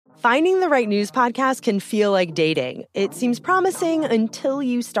Finding the right news podcast can feel like dating. It seems promising until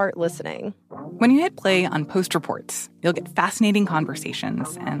you start listening. When you hit play on Post Reports, you'll get fascinating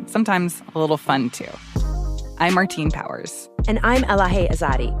conversations and sometimes a little fun, too. I'm Martine Powers. And I'm Elahe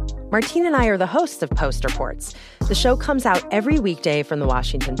Azadi. Martine and I are the hosts of Post Reports. The show comes out every weekday from the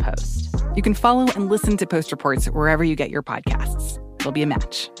Washington Post. You can follow and listen to Post Reports wherever you get your podcasts. It'll be a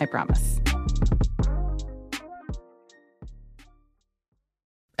match, I promise.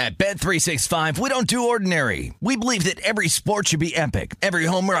 At Bet365, we don't do ordinary. We believe that every sport should be epic. Every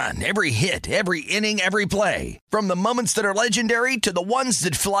home run, every hit, every inning, every play. From the moments that are legendary to the ones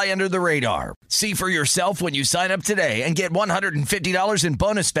that fly under the radar. See for yourself when you sign up today and get $150 in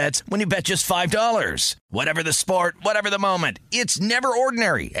bonus bets when you bet just $5. Whatever the sport, whatever the moment, it's never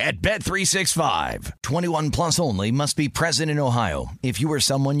ordinary at Bet365. 21 plus only. Must be present in Ohio. If you or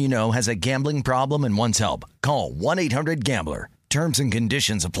someone you know has a gambling problem and wants help, call 1-800-GAMBLER. Terms and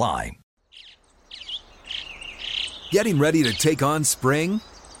conditions apply. Getting ready to take on spring?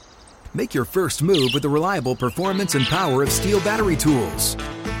 Make your first move with the reliable performance and power of Steel battery tools.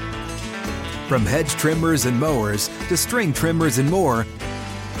 From hedge trimmers and mowers to string trimmers and more,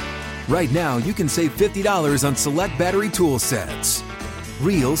 right now you can save $50 on select battery tool sets.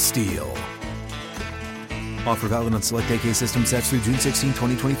 Real Steel. Offer valid on select AK system sets through June 16,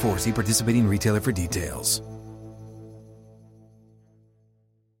 2024. See participating retailer for details.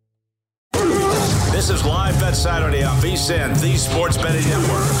 This is Live Bet Saturday on VSiN, the Sports Betting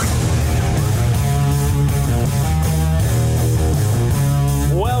Network.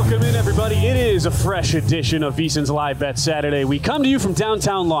 Welcome in, everybody. It is a fresh edition of VSiN's Live Bet Saturday. We come to you from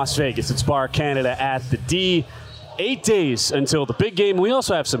downtown Las Vegas. It's Bar Canada at the D. 8 days until the big game. We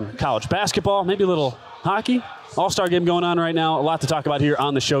also have some college basketball, maybe a little hockey. All-star game going on right now. A lot to talk about here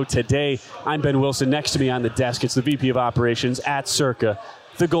on the show today. I'm Ben Wilson. Next to me on the desk, it's the VP of Operations at Circa,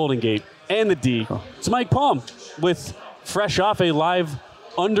 the Golden Gate, and the D. It's Mike Palm with fresh off a live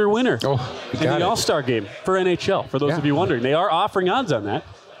under winner in the All-Star game for NHL. For those of you wondering, they are offering odds on that,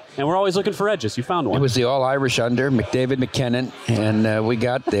 and we're always looking for edges. You found one. It was the All-Irish under, McDavid McKinnon, and we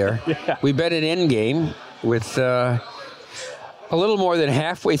got there. We bet it in game with a little more than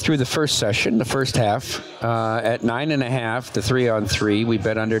halfway through the first session, the first half, at 9.5 to 3-on-3. We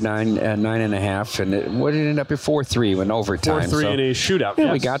bet under 9.5, and it would end up at 4-3 in overtime. 4-3 in a shootout. Yeah,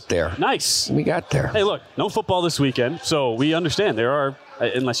 yes. we got there. Nice. We got there. Hey, look, no football this weekend, so we understand there are,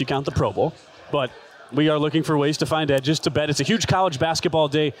 unless you count the Pro Bowl, but we are looking for ways to find edges to bet. It's a huge college basketball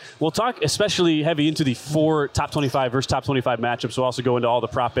day. We'll talk especially heavy into the 4 top 25 versus top 25 matchups. We'll also go into all the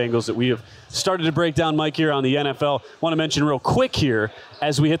prop angles that we have started to break down, Mike, here on the NFL. Want to mention real quick here,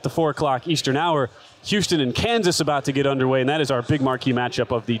 as we hit the 4 o'clock Eastern hour, Houston and Kansas about to get underway, and that is our big marquee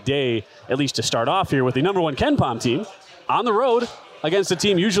matchup of the day, at least to start off here with the number 1 KenPom team on the road against a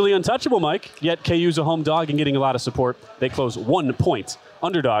team usually untouchable, Mike, yet KU's a home dog and getting a lot of support. They close 1 point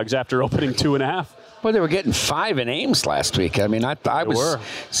underdogs after opening 2.5. Well, they were getting 5 in Ames last week. I mean, I was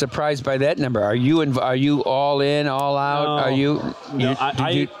surprised by that number. Are you all in, all out? No.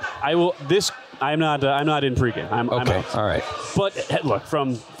 Are you? I will. This I'm not in pregame. I'm out. All right. But look,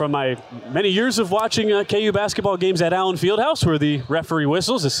 from my many years of watching KU basketball games at Allen Fieldhouse, where the referee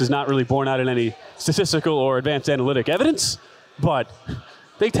whistles, this is not really borne out in any statistical or advanced analytic evidence, but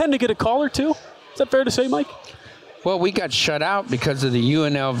they tend to get a call or two. Is that fair to say, Mike? Well, we got shut out because of the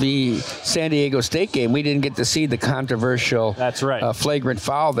UNLV San Diego State game. We didn't get to see the controversial flagrant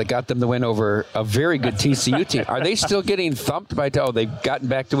foul that got them the win over a very good TCU team. Are they still getting thumped by they've gotten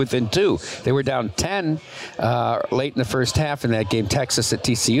back to within 2. They were down 10 late in the first half in that game, Texas at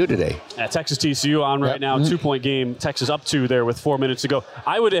TCU today. Yeah, Texas TCU on right now, 2-point game. Texas up 2 there with 4 minutes to go.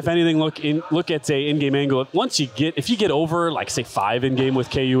 I would, if anything, look at a in-game angle. If you get over, like, say, 5 in-game with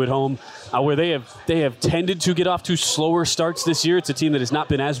KU at home, where they have tended to get off to slower starts this year. It's a team that has not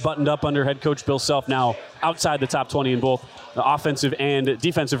been as buttoned up under head coach Bill Self, now outside the top 20 in both the offensive and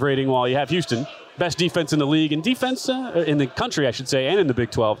defensive rating, while you have Houston, best defense in the league and defense in the country, I should say, and in the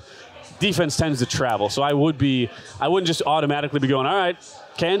Big 12. Defense tends to travel, so I wouldn't just automatically be going, all right,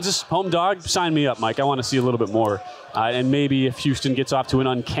 Kansas, home dog, sign me up, Mike. I want to see a little bit more. And maybe if Houston gets off to an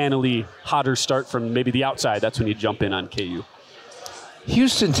uncannily hotter start from maybe the outside, that's when you jump in on KU.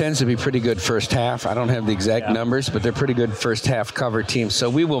 Houston tends to be pretty good first half. I don't have the exact numbers, but they're pretty good first half cover team. So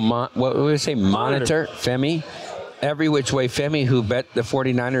we will monitor Femi every which way. Femi, who bet the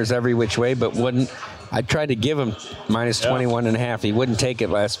 49ers every which way, but wouldn't. I tried to give him minus 21.5. He wouldn't take it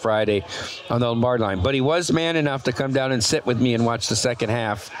last Friday on the Lombard line. But he was man enough to come down and sit with me and watch the second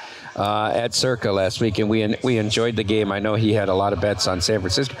half at Circa last week, and we enjoyed the game. I know he had a lot of bets on San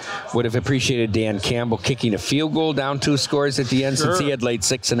Francisco. Would have appreciated Dan Campbell kicking a field goal down 2 scores at the end, since he had laid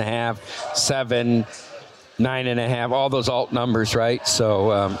 6.5, 7, 9.5, all those alt numbers, right?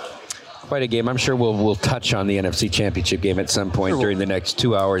 So quite a game. I'm sure we'll touch on the NFC Championship game at some point during the next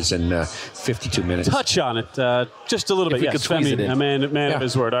 2 hours and 52 minutes. Touch on it just a little bit. Yes, Femi, a man of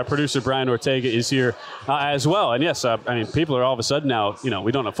his word. Our producer Brian Ortega is here as well. And yes, people are all of a sudden now,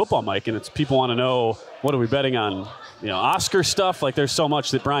 we don't have football, Mike, and it's people want to know, what are we betting on? Oscar stuff. Like, there's so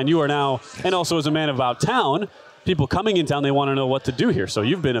much that, Brian, you are now, and also as a man about town, people coming in town, they want to know what to do here. So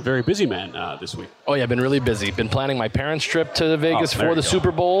you've been a very busy man this week. Oh, yeah, I've been really busy. Been planning my parents' trip to Vegas for the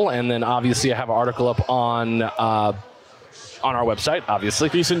Super Bowl, and then obviously I have an article up on our website, obviously.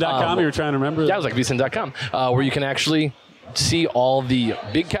 VSiN.com, you were trying to remember? Yeah, I was like VSiN.com, where you can actually see all the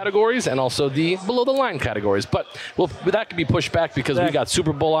big categories and also the below-the-line categories. But that could be pushed back because we got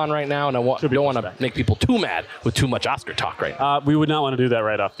Super Bowl on right now, and I don't want to make people too mad with too much Oscar talk right now. We would not want to do that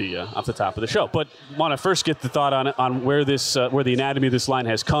right off the top of the show. But want to first get the thought on where where the anatomy of this line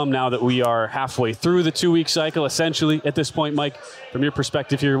has come now that we are halfway through the 2-week cycle, essentially, at this point, Mike. From your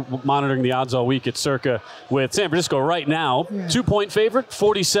perspective here, monitoring the odds all week at Circa with San Francisco right now, 2-point favorite,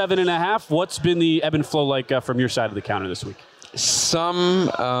 47.5. What's been the ebb and flow like from your side of the counter this week? Some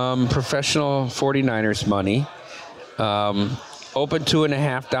professional 49ers money. Open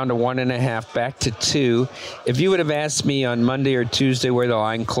 2.5 down to 1.5, back to 2. If you would have asked me on Monday or Tuesday where the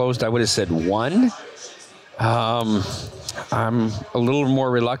line closed, I would have said 1. I'm a little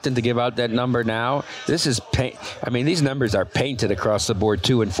more reluctant to give out that number now. This is these numbers are painted across the board,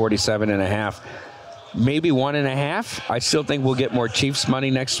 2 and 47.5. Maybe 1.5. I still think we'll get more Chiefs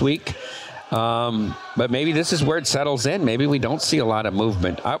money next week. But maybe this is where it settles in. Maybe we don't see a lot of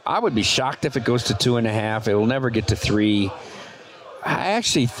movement. I would be shocked if it goes to 2.5. It will never get to 3. I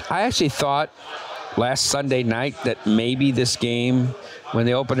actually thought last Sunday night that maybe this game, when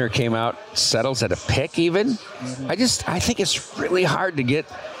the opener came out, settles at a pick even. I think it's really hard to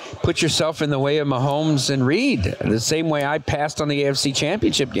put yourself in the way of Mahomes and Reed, the same way I passed on the AFC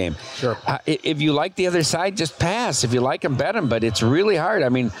Championship game. Sure. If you like the other side, just pass. If you like them, bet them. But it's really hard. I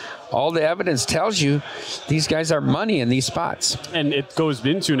mean, all the evidence tells you these guys are money in these spots. And it goes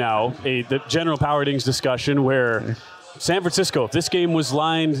into now the general power ratings discussion where San Francisco, if this game was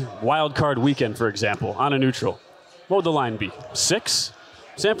lined wild card weekend, for example, on a neutral, what would the line be? 6?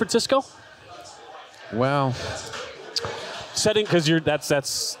 San Francisco? Well, setting, because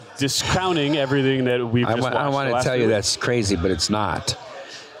that's discounting everything that we've just watched. I want to tell you that's crazy, but it's not,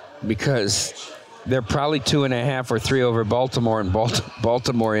 because they're probably 2.5 or 3 over Baltimore, and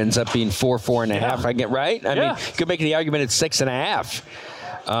Baltimore ends up being 4.5. I get right. I mean, you could make the argument it's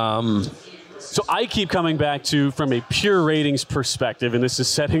 6.5. So I keep coming back to, from a pure ratings perspective, and this is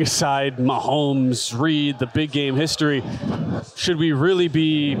setting aside Mahomes, Reed, the big game history, should we really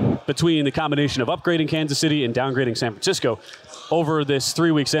be between the combination of upgrading Kansas City and downgrading San Francisco over this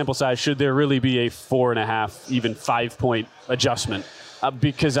 3-week sample size? Should there really be a 4.5, even 5-point adjustment?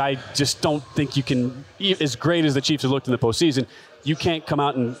 Because I just don't think you can, as great as the Chiefs have looked in the postseason, you can't come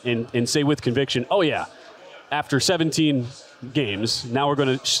out and say with conviction, oh yeah, after 17 games, now we're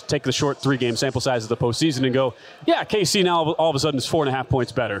going to take the short 3-game sample size of the postseason and go, yeah, KC now all of a sudden is 4.5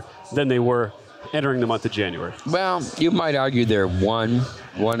 points better than they were entering the month of January. Well, you might argue they're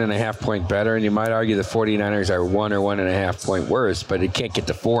 1.5 point better, and you might argue the 49ers are 1 or 1.5 point worse, but it can't get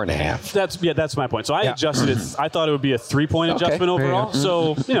to 4.5. That's my point. So I adjusted it. I thought it would be a 3-point adjustment overall.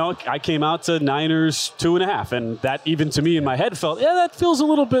 So, I came out to Niners 2.5, and that even to me in my head felt, that feels a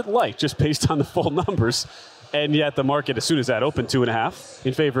little bit light just based on the full numbers. And yet the market, as soon as that opened 2.5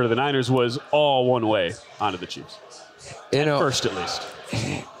 in favor of the Niners, was all one way onto the Chiefs. First, at least.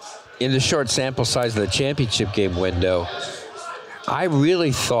 In the short sample size of the championship game window, I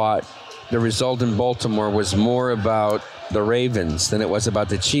really thought the result in Baltimore was more about the Ravens than it was about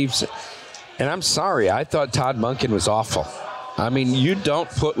the Chiefs. And I'm sorry, I thought Todd Monken was awful. I mean, you don't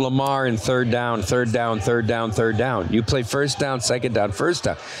put Lamar in third down. You play first down, second down, first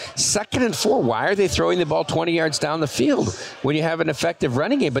down. 2nd and 4, why are they throwing the ball 20 yards down the field when you have an effective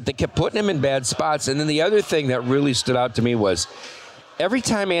running game? But they kept putting him in bad spots. And then the other thing that really stood out to me was every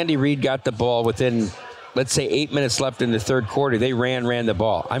time Andy Reid got the ball within, let's say, 8 minutes left in the third quarter, they ran the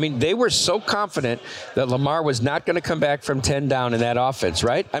ball. I mean, they were so confident that Lamar was not going to come back from 10 down in that offense,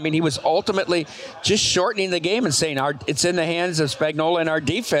 right? I mean, he was ultimately just shortening the game and saying, it's in the hands of Spagnuolo and our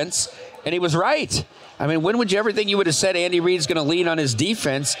defense, and he was right. I mean, when would you ever think you would have said Andy Reid's going to lean on his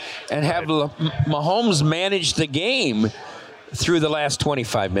defense and have Mahomes manage the game through the last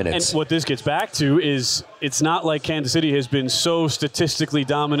 25 minutes. And what this gets back to is it's not like Kansas City has been so statistically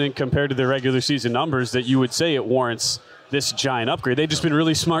dominant compared to their regular season numbers that you would say it warrants this giant upgrade. They've just been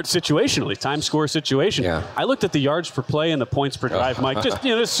really smart situationally, time score situation. Yeah. I looked at the yards per play and the points per drive, Mike.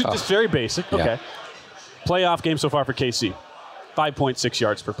 Just very basic. Okay. Playoff game so far for KC, 5.6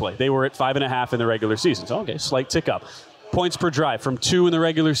 yards per play. They were at 5.5 in the regular season. So, okay, slight tick up. Points per drive from 2 in the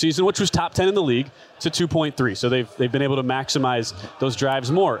regular season, which was top 10 in the league, to 2.3. So they've been able to maximize those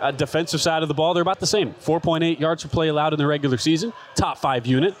drives more. Defensive side of the ball, they're about the same. 4.8 yards per play allowed in the regular season, top 5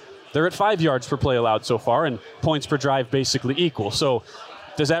 unit. They're at 5 yards per play allowed so far, and points per drive basically equal. So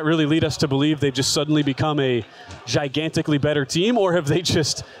does that really lead us to believe they've just suddenly become a gigantically better team, or have they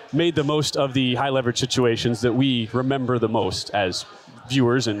just made the most of the high leverage situations that we remember the most as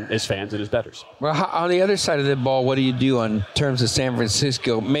viewers and as fans and as bettors? Well, on the other side of the ball, what do you do in terms of San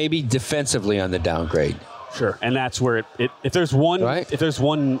Francisco? Maybe defensively on the downgrade. Sure, and that's where if there's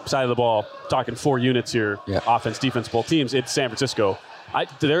one side of the ball, talking 4 units here, offense, defense, both teams, it's San Francisco.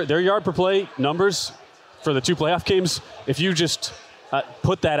 Their yard per play numbers for the 2 playoff games, if you just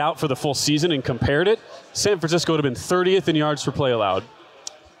put that out for the full season and compared it, San Francisco would have been 30th in yards per play allowed,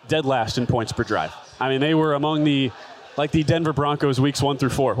 dead last in points per drive. I mean, they were among the Denver Broncos weeks 1 through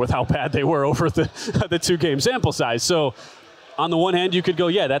 4 with how bad they were over the 2-game sample size. So on the one hand, you could go,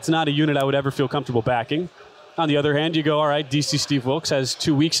 yeah, that's not a unit I would ever feel comfortable backing. On the other hand, you go, all right, DC Steve Wilkes has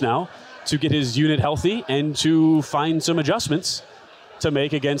 2 weeks now to get his unit healthy and to find some adjustments to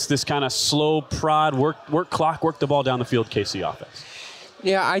make against this kind of slow prod, work the ball down the field KC offense.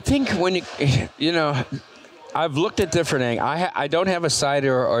 Yeah, I think when I've looked at different angles. I don't have a side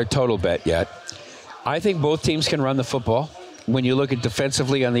or a total bet yet. I think both teams can run the football. When you look at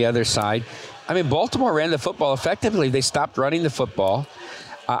defensively on the other side, I mean, Baltimore ran the football effectively. They stopped running the football.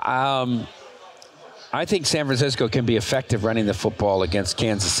 I think San Francisco can be effective running the football against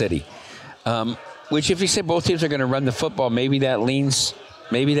Kansas City. Which, if you say both teams are going to run the football, maybe that leans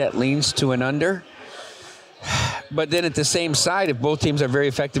to an under. But then at the same side, if both teams are very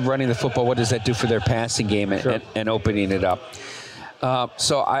effective running the football, what does that do for their passing game and opening it up?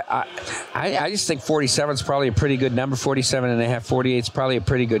 So I just think 47 is probably a pretty good number. 47.5, 48 is probably a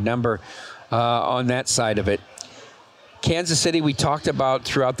pretty good number on that side of it. Kansas City, we talked about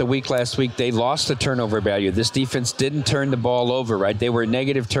throughout the week last week, they lost the turnover value. This defense didn't turn the ball over, right? They were a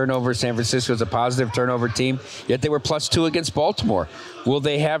negative turnover. San Francisco's a positive turnover team, yet they were +2 against Baltimore. Will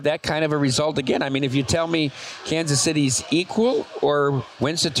they have that kind of a result again? I mean, if you tell me Kansas City's equal or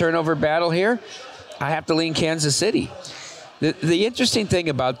wins the turnover battle here, I have to lean Kansas City. The interesting thing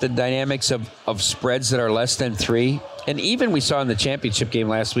about the dynamics of spreads that are less than 3, and even we saw in the championship game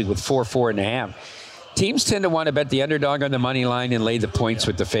last week with 4.5, teams tend to want to bet the underdog on the money line and lay the points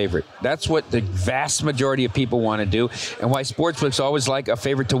with the favorite. That's what the vast majority of people want to do, and why sportsbooks always like a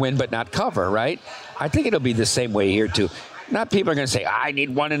favorite to win but not cover, right? I think it'll be the same way here, too. Not people are going to say, I need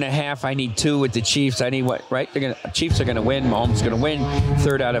 1.5, I need 2 with the Chiefs, I need what, right? Chiefs are going to win, Mahomes is going to win,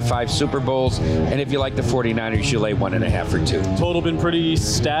 3rd out of 5 Super Bowls, and if you like the 49ers, you lay 1.5 or 2. Total been pretty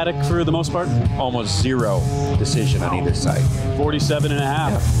static for the most part? Almost 0 decision on either side. 47.5.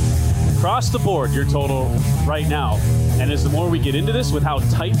 Yeah. Across the board, your total right now. And as the more we get into this, with how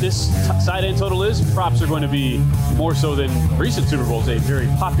tight this side end total is, props are going to be more so than recent Super Bowls, a very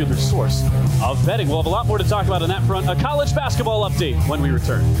popular source of betting. We'll have a lot more to talk about on that front. A college basketball update when we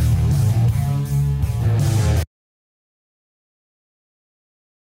return.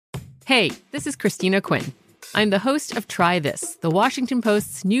 Hey, this is Christina Quinn. I'm the host of Try This, the Washington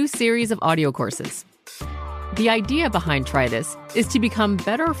Post's new series of audio courses. The idea behind Try This is to become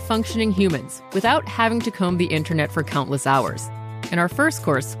better functioning humans without having to comb the internet for countless hours. In our first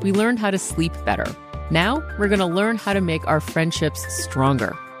course, we learned how to sleep better. Now, we're going to learn how to make our friendships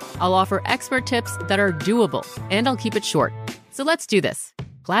stronger. I'll offer expert tips that are doable, and I'll keep it short. So let's do this.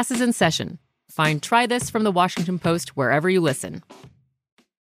 Class is in session. Find Try This from the Washington Post wherever you listen.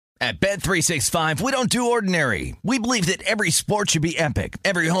 At Bet365, we don't do ordinary. We believe that every sport should be epic.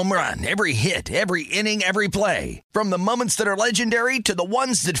 Every home run, every hit, every inning, every play. From the moments that are legendary to the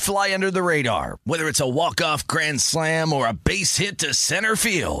ones that fly under the radar. Whether it's a walk-off grand slam or a base hit to center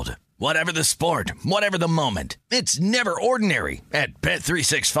field. Whatever the sport, whatever the moment. It's never ordinary at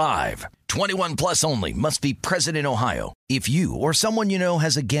Bet365. 21 plus only. Must be present in Ohio. If you or someone you know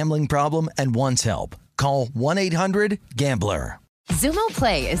has a gambling problem and wants help, call 1-800-GAMBLER. Xumo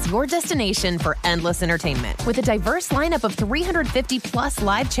Play is your destination for endless entertainment. With a diverse lineup of 350 plus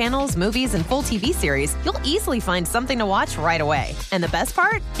live channels, movies, and full TV series, you'll easily find something to watch right away. And the best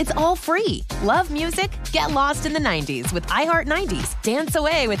part? It's all free. Love music? Get lost in the 90s with iHeart 90s, dance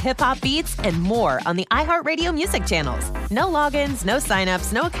away with hip-hop beats, and more on the iHeartRadio music channels. No logins, no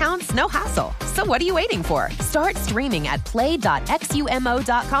signups, no accounts, no hassle. So what are you waiting for? Start streaming at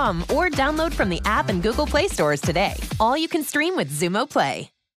play.xumo.com or download from the app and Google Play stores today. All you can stream with Xumo Play.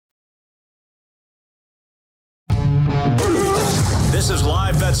 This is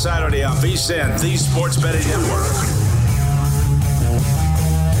Live Bet Saturday on VSiN, the Sports Betting Network.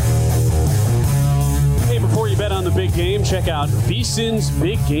 Hey, before you bet on the big game, check out VSiN's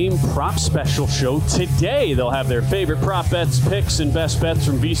Big Game Prop Special show today. They'll have their favorite prop bets, picks, and best bets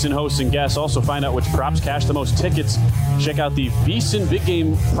from VSiN hosts and guests. Also find out which props cash the most tickets. Check out the VSiN Big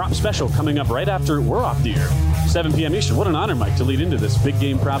Game Prop Special coming up right after we're off the air. 7 p.m. Eastern. What an honor, Mike, to lead into this Big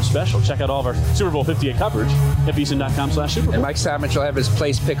Game Prop Special. Check out all of our Super Bowl 58 coverage at VSiN.com/Super Bowl. And Mike Savage will have his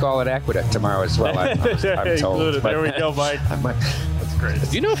place pick all at Aqueduct tomorrow as well, I'm told. There we go, Mike. That's great.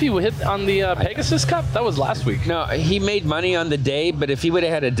 Do you know if he hit on the Pegasus Cup? That was last week. No, he made money on the day, but if he would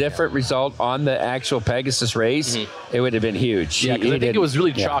have had a different result on the actual Pegasus race, it would have been huge. Yeah, because I think it was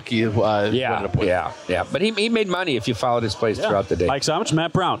really chalky. Yeah. But he made money if you followed his plays throughout the day. Mike Savage,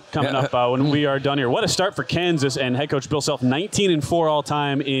 Matt Brown coming up when we are done here. What a start for Kansas and head coach Bill Self, 19-4 all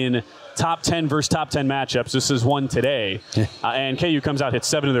time in top 10 versus top 10 matchups. This is one today. And KU comes out, hits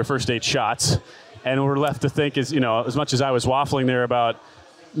 7 of their first 8 shots. And we're left to think is, as much as I was waffling there about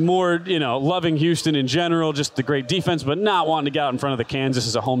more, loving Houston in general, just the great defense, but not wanting to get out in front of the Kansas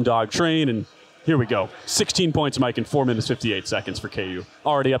as a home dog train. And here we go. 16 points, Mike, in 4 minutes, 58 seconds for KU.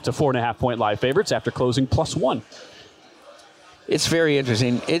 Already up to 4.5-point live favorites after closing +1. It's very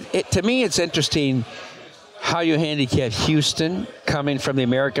interesting. To me, it's interesting how you handicap Houston coming from the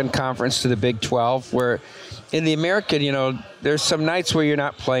American Conference to the Big 12, where in the American, there's some nights where you're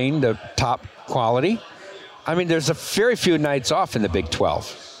not playing the top quality. I mean, there's a very few nights off in the Big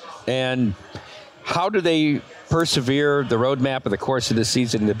 12. And how do they persevere the roadmap of the course of the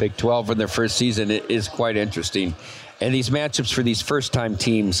season in the Big 12 in their first season is quite interesting. And these matchups for these first-time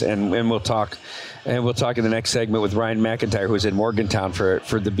teams, and we'll talk in the next segment with Ryan McIntyre, who's in Morgantown for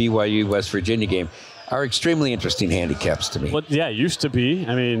the BYU West Virginia game, are extremely interesting handicaps to me. Well, yeah, it used to be.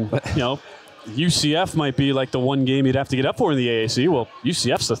 I mean, UCF might be like the one game you'd have to get up for in the AAC. Well,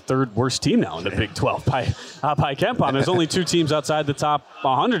 UCF's the third worst team now in the Big 12 by KenPom. There's only 2 teams outside the top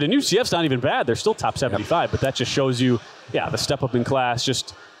 100, and UCF's not even bad. They're still top 75, but that just shows you, the step up in class,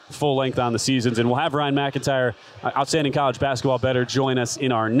 just full length on the seasons. And we'll have Ryan McIntyre, outstanding college basketball bettor, join us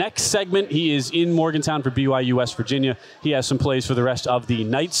in our next segment. He is in Morgantown for BYU West Virginia. He has some plays for the rest of the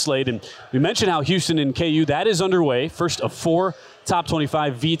night slate. And we mentioned how Houston and KU, that is underway. First of 4 top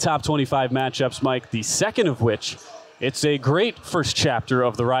 25 top 25 matchups, Mike. The second of which, it's a great first chapter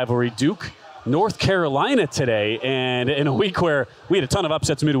of the rivalry. Duke, North Carolina today. And in a week where we had a ton of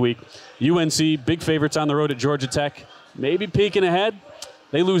upsets midweek, UNC, big favorites on the road at Georgia Tech, maybe peeking ahead.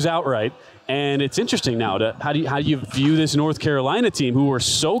 They lose outright. And it's interesting now, how do you view this North Carolina team, who were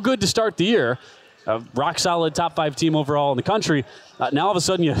so good to start the year, a rock-solid top 5 team overall in the country. Now all of a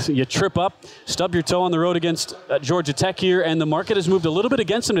sudden you trip up, stub your toe on the road against Georgia Tech here, and the market has moved a little bit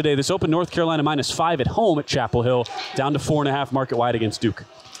against them today. This opened North Carolina -5 at home at Chapel Hill, down to 4.5 market-wide against Duke.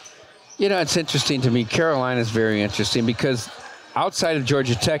 It's interesting to me. Carolina's very interesting because outside of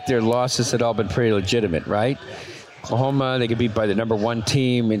Georgia Tech, their losses had all been pretty legitimate, right? Oklahoma, they get beat by the number 1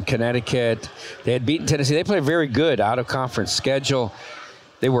 team in Connecticut. They had beaten Tennessee. They play a very good out-of-conference schedule.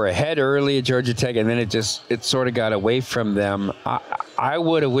 They were ahead early at Georgia Tech, and then it sort of got away from them. I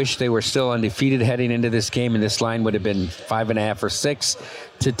would have wished they were still undefeated heading into this game, and this line would have been 5.5 or 6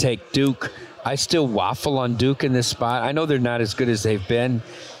 to take Duke. I still waffle on Duke in this spot. I know they're not as good as they've been.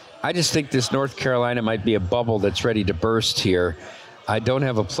 I just think this North Carolina might be a bubble that's ready to burst here. I don't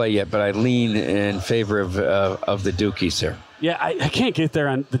have a play yet, but I lean in favor of the Dukies here. Yeah, I can't get there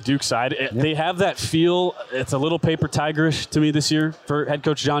on the Duke side. They have that feel. It's a little paper tigerish to me this year for head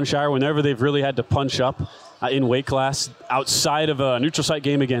coach Jon Scheyer whenever they've really had to punch up in weight class outside of a neutral site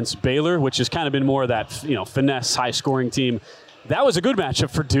game against Baylor, which has kind of been more of that finesse, high-scoring team. That was a good matchup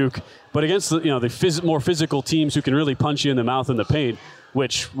for Duke, but against the more physical teams who can really punch you in the mouth in the paint,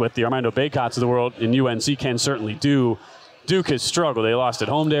 which with the Armando Baycots of the world in UNC can certainly do, Duke has struggled. They lost at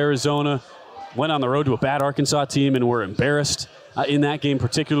home to Arizona, went on the road to a bad Arkansas team, and were embarrassed in that game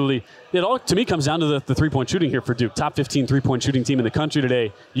particularly. It all, to me, comes down to the three-point shooting here for Duke. Top 15 three-point shooting team in the country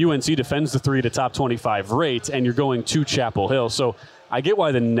today. UNC defends the 3 at a top 25 rate, and you're going to Chapel Hill. So I get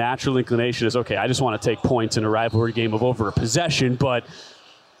why the natural inclination is, okay, I just want to take points in a rivalry game of over a possession, but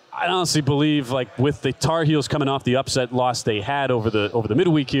I honestly believe, like, with the Tar Heels coming off the upset loss they had over the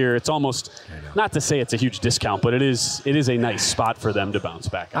midweek here, it's almost, not to say it's a huge discount, but it is a nice spot for them to bounce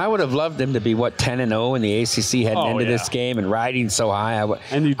back. I would have loved them to be 10-0 in the ACC heading into this game and riding so high.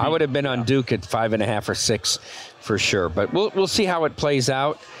 I would have been on Duke at 5.5 or 6 for sure. But we'll see how it plays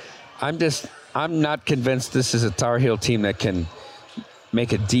out. I'm not convinced this is a Tar Heel team that can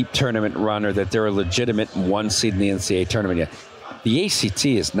make a deep tournament run or that they're a legitimate 1 seed in the NCAA tournament yet. The ACT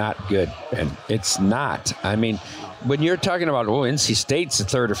is not good, and it's not. I mean, when you're talking about, NC State's the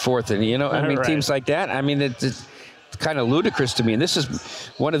 3rd or 4th, and, right. Teams like that, I mean, it's kind of ludicrous to me. And this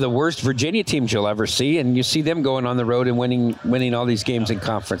is one of the worst Virginia teams you'll ever see, and you see them going on the road and winning all these games in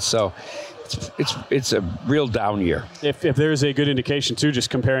conference. So it's a real down year. If there's a good indication, too,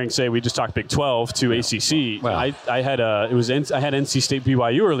 just comparing, say, we just talked Big 12 to ACC, well, I had NC State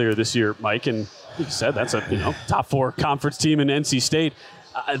BYU earlier this year, Mike, and you said that's a top 4 conference team in NC State.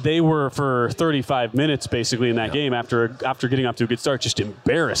 They were for 35 minutes basically in that game after getting off to a good start, just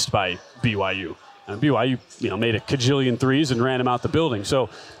embarrassed by BYU. And BYU made a cajillion threes and ran them out the building. So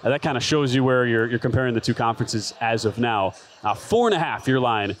that kind of shows you where you're comparing the two conferences as of now. 4.5 your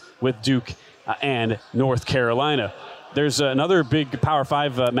line with Duke and North Carolina. There's another big Power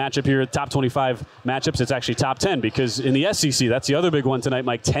 5 matchup here, top 25 matchups. It's actually top 10 because in the SEC, that's the other big one tonight,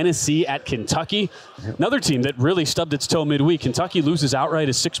 Mike. Tennessee at Kentucky. Another team that really stubbed its toe midweek. Kentucky loses outright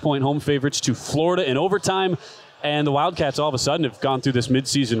as 6-point home favorites to Florida in overtime. And the Wildcats all of a sudden have gone through this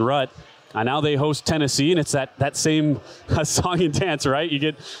midseason rut. Now they host Tennessee, and it's that same song and dance, right? You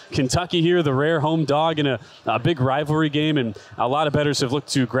get Kentucky here, the rare home dog in a big rivalry game, and a lot of bettors have looked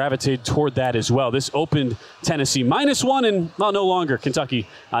to gravitate toward that as well. This opened Tennessee -1, and no longer Kentucky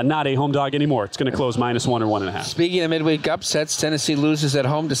not a home dog anymore. It's going to close -1 or 1.5. Speaking of midweek upsets, Tennessee loses at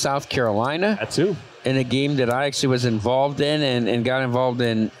home to South Carolina. That too. In a game that I actually was involved in and got involved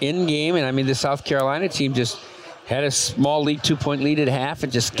in game, and I mean the South Carolina team just had a small lead, 2-point lead at half,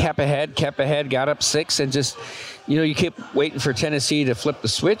 and just kept ahead, got up 6, and just, you kept waiting for Tennessee to flip the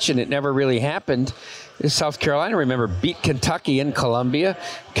switch, and it never really happened. South Carolina, remember, beat Kentucky in Columbia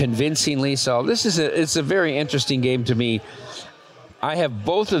convincingly. So it's a very interesting game to me. I have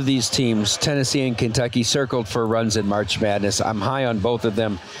both of these teams, Tennessee and Kentucky, circled for runs in March Madness. I'm high on both of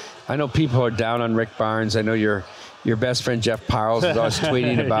them. I know people are down on Rick Barnes. I know your best friend Jeff Parles was always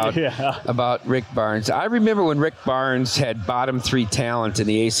tweeting about Rick Barnes. I remember when Rick Barnes had bottom 3 talent in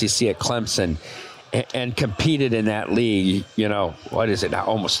the ACC at Clemson and competed in that league, what is it now,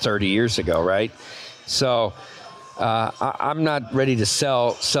 almost 30 years ago, right? So I'm not ready to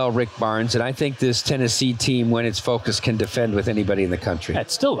sell Rick Barnes, and I think this Tennessee team, when it's focused, can defend with anybody in the country.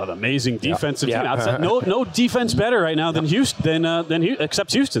 It's still an amazing defensive team. No defense better right now than Houston,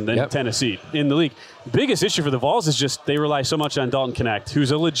 except Houston, than Tennessee in the league. Biggest issue for the Vols is just they rely so much on Dalton Knecht,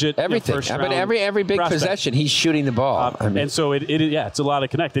 who's a legit first round every big prospect. Possession, he's shooting the ball. And so it's a lot of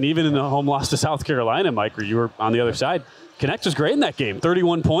Knecht. And even in the home loss to South Carolina, Mike, where you were on the other side, Knecht was great in that game,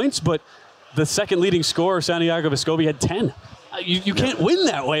 31 points, but the second leading scorer, Santiago Vescovi, had 10. You can't win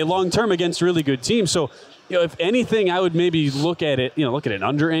that way long-term against really good teams. So, if anything, I would maybe look at an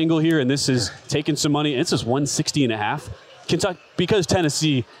under angle here, and this is taking some money. This is 160.5. Kentucky, because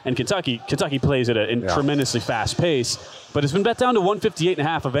Tennessee and Kentucky plays at a tremendously fast pace, but it's been bet down to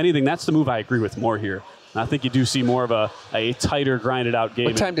 158.5. Of anything, that's the move I agree with more here. I think you do see more of a tighter, grinded-out game.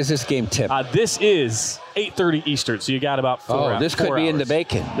 What time does this game tip? This is 8:30 Eastern, so you got about 4 hours. Oh, this could be in the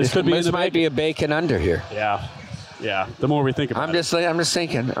bacon. This might be a bacon under here. Yeah. The more we think about it. I'm just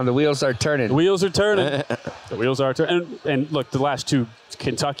thinking. The wheels are turning. The wheels are turning. And look, the last 2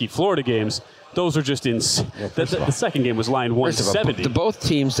 Kentucky-Florida games, those are just insane. The second game was lined 170. Both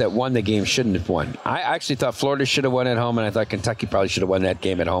teams that won the game shouldn't have won. I actually thought Florida should have won at home, and I thought Kentucky probably should have won that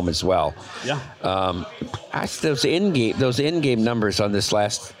game at home as well. Yeah. Those in-game numbers on this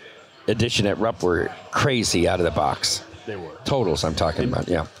last edition at Rupp were crazy out of the box. They were. Totals I'm talking about,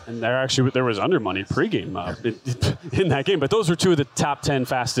 yeah. And there was under money pregame in that game. But those were 2 of the top 10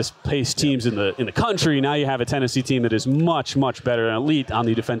 fastest paced teams in the country. Now you have a Tennessee team that is much, much better and elite on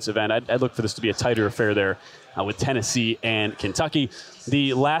the defensive end. I'd look for this to be a tighter affair there with Tennessee and Kentucky.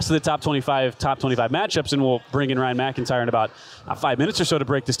 The last of the top 25 matchups, and we'll bring in Ryan McIntyre in about 5 minutes or so to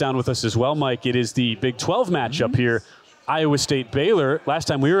break this down with us as well, Mike. It is the Big 12 matchup here. Iowa State-Baylor. Last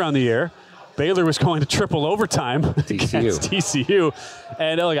time we were on the air, Baylor was going to triple overtime against TCU.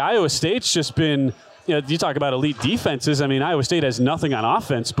 And Iowa State's just been, you talk about elite defenses. I mean, Iowa State has nothing on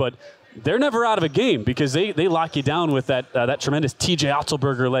offense, but they're never out of a game because they lock you down with that tremendous TJ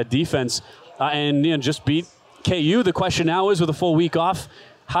Otzelberger-led defense and just beat KU. The question now is, with a full week off,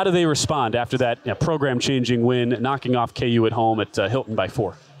 how do they respond after that program-changing win, knocking off KU at home at Hilton by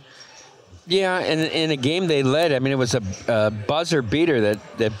 4? Yeah, and in a game they led, I mean, it was a buzzer beater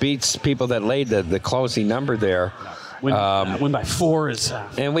that beats people that laid the closing number there. Win by 4 is...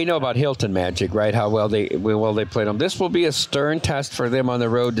 And we know about Hilton Magic, right, how well they played them. This will be a stern test for them on the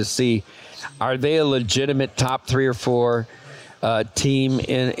road to see, are they a legitimate top 3 or 4 team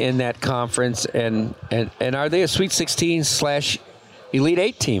in that conference, and are they a Sweet 16 / Elite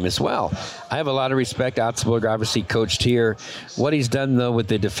 8 team as well? I have a lot of respect. Otzelberg obviously coached here. What he's done, though, with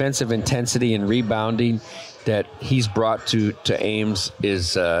the defensive intensity and rebounding that he's brought to Ames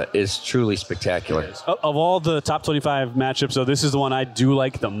is truly spectacular. Of all the top 25 matchups, though, this is the one I do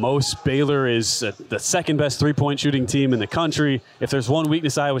like the most. Baylor is the second best three-point shooting team in the country. If there's one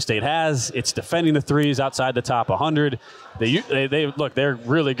weakness Iowa State has, it's defending the threes outside the top 100. They're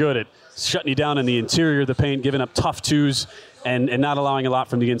really good at shutting you down in the interior of the paint, giving up tough twos, and not allowing a lot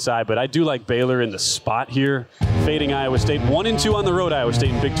from the inside. But I do like Baylor in the spot here, fading Iowa State. 1-2 on the road, Iowa State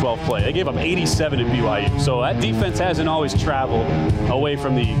in Big 12 play. They gave up 87 at BYU. So that defense hasn't always traveled away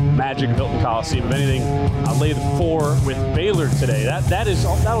from the magic of Hilton Coliseum. If anything, I'll lay the 4 with Baylor today.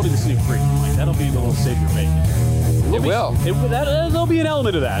 That'll be the sneak free. That'll be the little savior bacon. There'll be an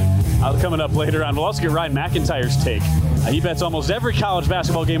element of that coming up later on. We'll also get Ryan McIntyre's take. He bets almost every college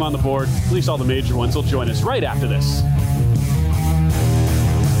basketball game on the board, at least all the major ones. He'll join us right after this.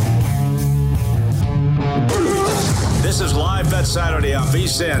 This is Live Bet Saturday on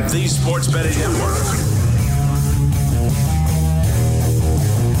VSiN, the Sports Betting Network.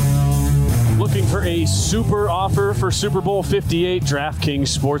 Looking for a super offer for Super Bowl 58?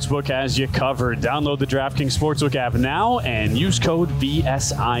 DraftKings Sportsbook has you covered. Download the DraftKings Sportsbook app now and use code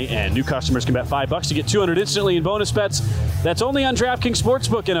VSIN. New customers can bet $5 to get $200 instantly in bonus bets. That's only on DraftKings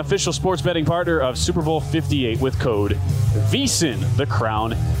Sportsbook, an official sports betting partner of Super Bowl 58 with code VSIN. The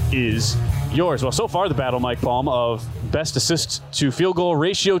crown is yours. Well, so far the battle, Mike Palm, of best assist to field goal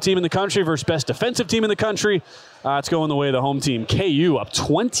ratio team in the country versus best defensive team in the country. It's going the way of the home team. KU up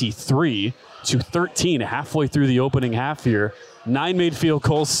 23-13 halfway through the opening half here. 9 made field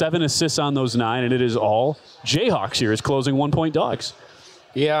goals, 7 assists on those 9, and it is all Jayhawks here as closing 1-point dogs.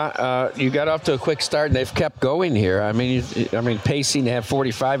 Yeah, you got off to a quick start, and they've kept going here. I mean, pacing to have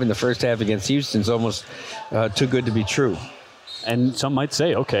 45 in the first half against Houston is almost too good to be true. And some might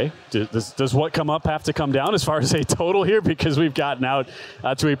say, okay, does what come up have to come down as far as a total here? Because we've gotten out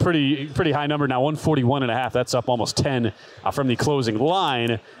to a pretty high number now, 141.5. That's up almost 10 from the closing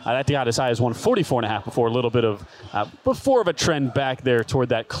line. That got as high as 144.5 before a little bit of a trend back there toward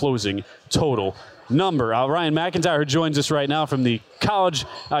that closing total number. Ryan McIntyre, who joins us right now from the college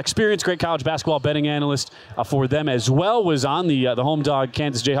experience, great college basketball betting analyst for them as well, was on the home dog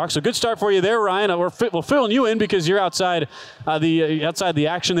Kansas Jayhawks. So good start for you there, Ryan. We're filling you in because you're outside the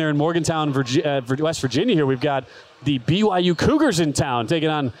action there in Morgantown, West Virginia. Here we've got the BYU Cougars in town taking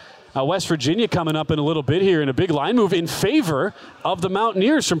on West Virginia coming up in a little bit here in a big line move in favor of the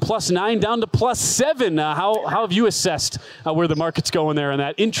Mountaineers from +9 down to +7. How have you assessed where the market's going there in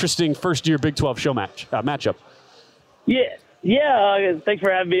that interesting first-year Big 12 show matchup? Yeah. Thanks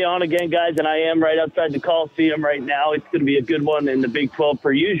for having me on again, guys. And I am right outside the Coliseum right now. It's going to be a good one in the Big 12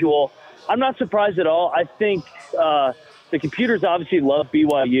 per usual. I'm not surprised at all. I think the computers obviously love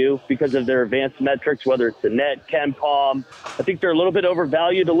BYU because of their advanced metrics, whether it's the net, KenPom. I think they're a little bit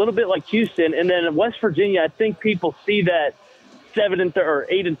overvalued, a little bit like Houston. And then West Virginia, I think people see that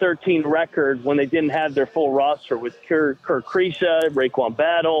 8-13 record when they didn't have their full roster with Kirk Kriisa, Raekwon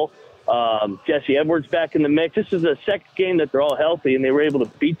Battle, Jesse Edwards back in the mix. This is the second game that they're all healthy, and they were able to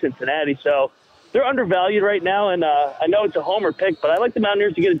beat Cincinnati. So they're undervalued right now, and I know it's a homer pick, but I like the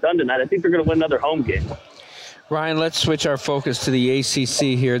Mountaineers to get it done tonight. I think they're going to win another home game. Ryan, let's switch our focus to the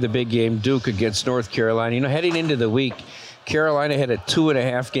ACC here, the big game, Duke against North Carolina. Heading into the week, Carolina had a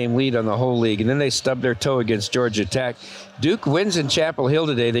 2.5-game lead on the whole league, and then they stubbed their toe against Georgia Tech. Duke wins in Chapel Hill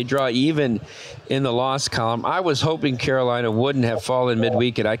today. They draw even in the loss column. I was hoping Carolina wouldn't have fallen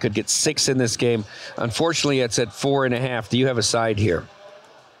midweek, and I could get 6 in this game. Unfortunately, it's at 4.5. Do you have a side here?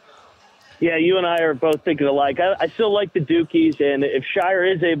 Yeah, you and I are both thinking alike. I still like the Dukies, and if Shire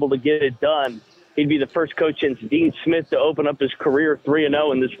is able to get it done, he'd be the first coach since Dean Smith to open up his career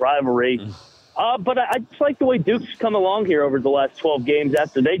 3-0 in this rivalry. But I just like the way Duke's come along here over the last 12 games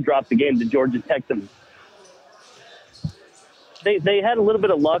after they dropped the game to Georgia Tech. They had a little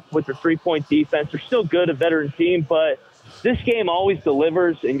bit of luck with their three-point defense. They're still good, a veteran team, but this game always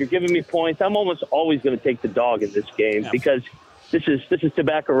delivers, and you're giving me points. I'm almost always going to take the dog in this game because this is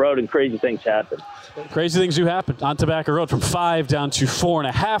Tobacco Road, and crazy things happen. Crazy things do happen on Tobacco Road, from 5 down to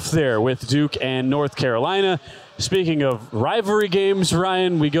 4.5 there with Duke and North Carolina. Speaking of rivalry games,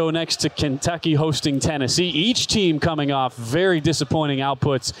 Ryan, we go next to Kentucky hosting Tennessee. Each team coming off very disappointing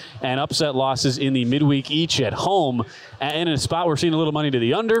outputs and upset losses in the midweek, each at home. And in a spot we're seeing a little money to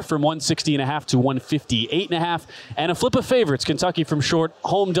the under, from 160.5 to 158.5. And a flip of favorites, Kentucky from short.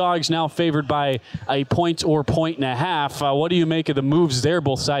 Home dogs now favored by a point or point and a half. What do you make of the moves there,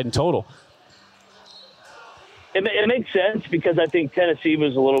 both side and total? It makes sense because I think Tennessee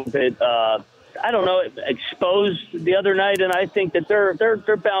was a little bit exposed the other night, and I think that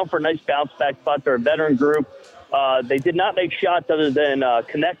they're bound for a nice bounce back spot. They're a veteran group. They did not make shots other than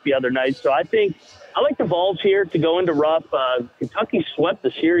connect the other night, so I think I like the Vols here to go into Rupp. Kentucky swept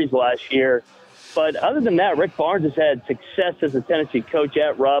the series last year, but other than that, Rick Barnes has had success as a Tennessee coach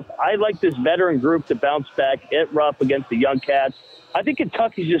at Rupp. I like this veteran group to bounce back at Rupp against the young Cats. I think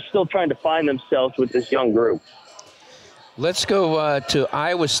Kentucky's just still trying to find themselves with this young group. Let's go to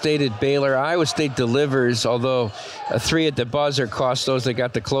Iowa State at Baylor. Iowa State delivers, although a 3 at the buzzer cost those that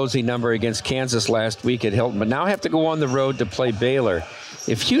got the closing number against Kansas last week at Hilton, but now have to go on the road to play Baylor.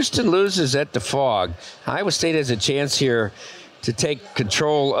 If Houston loses at the Phog, Iowa State has a chance here to take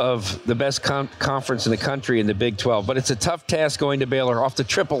control of the best conference in the country in the Big 12. But it's a tough task going to Baylor off the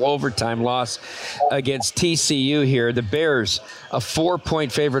triple overtime loss against TCU here. The Bears, a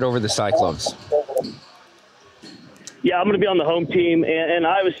 4-point favorite over the Cyclones. Yeah, I'm going to be on the home team. And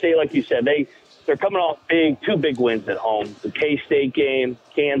Iowa State, like you said, they're coming off two big wins at home. The K-State game,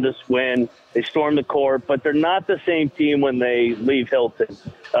 Kansas win. They stormed the court, but they're not the same team when they leave Hilton.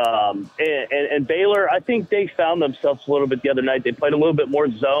 And Baylor, I think they found themselves a little bit the other night. They played a little bit more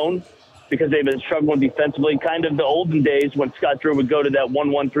zone because they've been struggling defensively, kind of the olden days when Scott Drew would go to that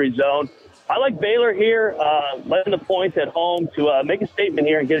 1-1-3 zone. I like Baylor here, letting the points at home to make a statement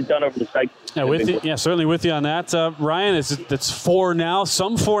here and get it done over the cycle. Yeah, certainly with you on that. Ryan, it's 4 now.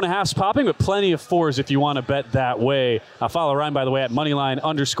 Some 4.5s popping, but plenty of 4s if you want to bet that way. Follow Ryan, by the way, at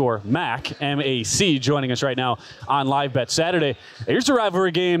Moneyline_Mac, M-A-C, joining us right now on Live Bet Saturday. Here's a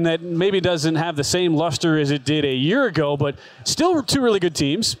rivalry game that maybe doesn't have the same luster as it did a year ago, but still two really good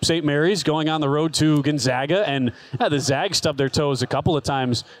teams. St. Mary's going on the road to Gonzaga, and the Zags stubbed their toes a couple of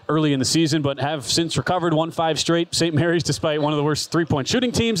times early in the season, but have since recovered, won 5 straight. St. Mary's, despite one of the worst three-point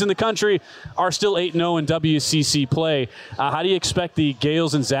shooting teams in the country, are still 8-0 in WCC play. How do you expect the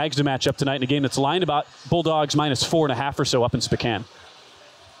Gales and Zags to match up tonight in a game that's lined about Bulldogs minus 4.5 or so up in Spokane?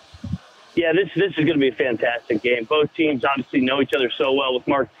 Yeah, this is going to be a fantastic game. Both teams obviously know each other so well with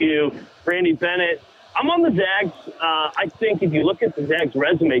Mark Few, Randy Bennett. I'm on the Zags. I think if you look at the Zags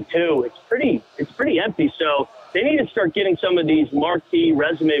resume too, it's pretty empty. So they need to start getting some of these marquee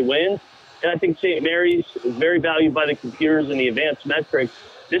resume wins. And I think St. Mary's is very valued by the computers and the advanced metrics.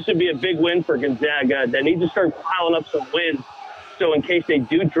 This would be a big win for Gonzaga. They need to start piling up some wins. So in case they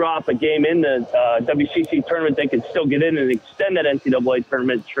do drop a game in the WCC tournament, they can still get in and extend that NCAA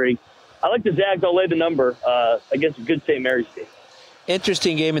tournament streak. I like the Zags. I'll lay the number against a good St. Mary's team.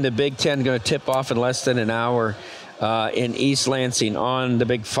 Interesting game in the Big Ten, going to tip off in less than an hour in East Lansing on the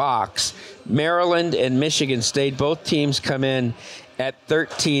Big Fox. Maryland and Michigan State, both teams come in at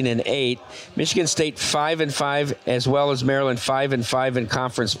 13-8. Michigan State 5-5, as well as Maryland 5-5 in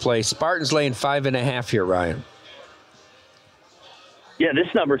conference play. Spartans laying 5.5 here, Ryan. Yeah, this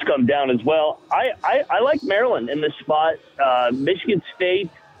number's come down as well. I like Maryland in this spot. Michigan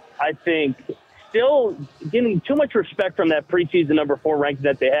State, I think, still getting too much respect from that preseason number 4 ranking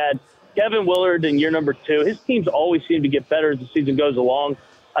that they had. Kevin Willard in year number 2. His teams always seem to get better as the season goes along.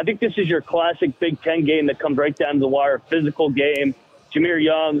 I think this is your classic Big Ten game that comes right down to the wire, physical game. Jameer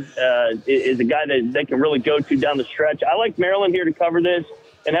Young is a guy that they can really go to down the stretch. I like Maryland here to cover this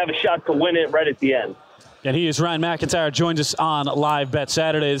and have a shot to win it right at the end. And he is Ryan McIntyre, joins us on Live Bet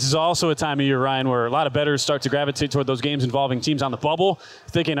Saturday. This is also a time of year, Ryan, where a lot of bettors start to gravitate toward those games involving teams on the bubble,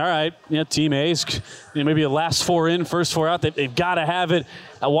 thinking, all right, Team A's, maybe the last 4 in, first 4 out, they've got to have it.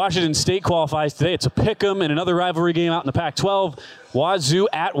 Washington State qualifies today. It's a pick'em and another rivalry game out in the Pac-12. Wazoo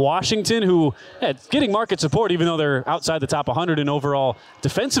at Washington, who getting market support, even though they're outside the top 100 in overall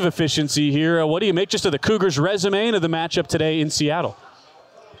defensive efficiency here. What do you make just of the Cougars' resume and of the matchup today in Seattle?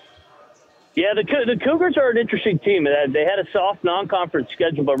 Yeah, the Cougars are an interesting team. They had a soft non-conference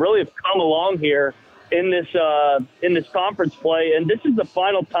schedule, but really have come along here in this conference play. And this is the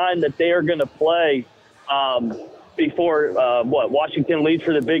final time that they are going to play before Washington leaves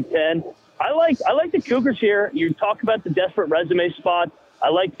for the Big Ten. I like the Cougars here. You talk about the desperate resume spot. I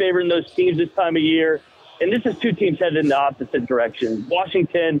like favoring those teams this time of year. and this is two teams headed in the opposite direction.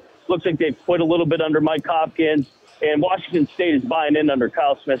 Washington looks like they've quit a little bit under Mike Hopkins, and Washington State is buying in under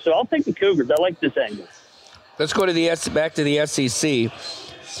Kyle Smith. So I'll take the Cougars. I like this angle. Let's go to back to the SEC.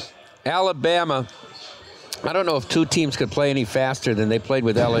 Alabama. I don't know if two teams could play any faster than they played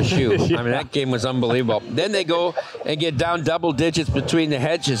with LSU. Yeah. I mean, that game was unbelievable. Then they go and get down double digits between the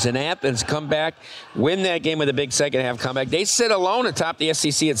hedges, and Athens come back, win that game with a big second-half comeback. They sit alone atop the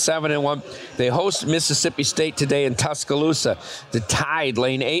SEC at 7-1. They host Mississippi State today in Tuscaloosa. The Tide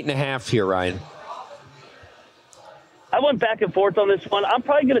laying 8.5 here, Ryan. I went back and forth on this one. I'm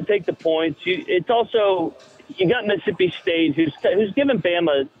probably going to take the points. It's also, you got Mississippi State, who's given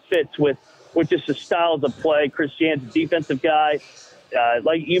Bama fits with just the styles of play. Chris Jan's a defensive guy.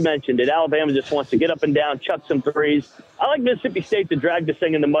 Like you mentioned it, Alabama just wants to get up and down, chuck some threes. I like Mississippi State to drag this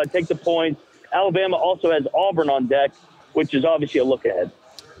thing in the mud, take the points. Alabama also has Auburn on deck, which is obviously a look ahead.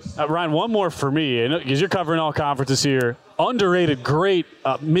 Ryan, one more for me, because you're covering all conferences here. Underrated, great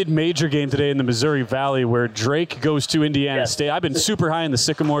mid-major game today in the Missouri Valley where Drake goes to Indiana State. I've been super high in the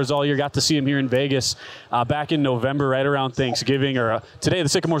Sycamores all year. Got to see him here in Vegas back in November, right around Thanksgiving. Today, the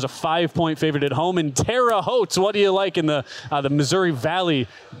Sycamores a 5-point favorite at home in Terre Haute. So what do you like in the Missouri Valley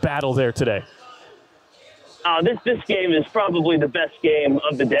battle there today? This game is probably the best game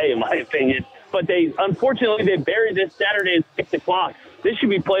of the day, in my opinion. But unfortunately, they buried this Saturday at 6 o'clock. This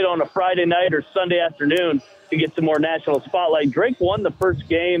should be played on a Friday night or Sunday afternoon to get some more national spotlight. Drake won the first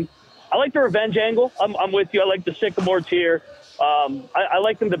game. I like the revenge angle. I'm with you. I like the Sycamores here. I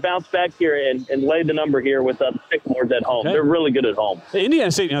like them to bounce back here and lay the number here with the Sycamores at home. Okay. They're really good at home.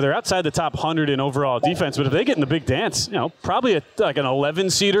 Indiana State, they're outside the top 100 in overall defense, but if they get in the big dance, probably like an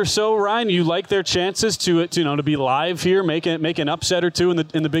 11 seed or so. Ryan, you like their chances to be live here, make an upset or two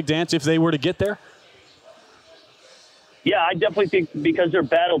in the big dance if they were to get there? Yeah, I definitely think because they're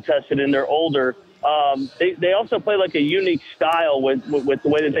battle tested and they're older. They also play like a unique style with the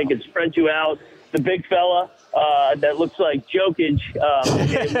way that they can spread you out. The big fella that looks like Jokic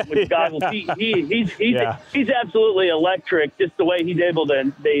with goggles. He's absolutely electric. Just the way he's able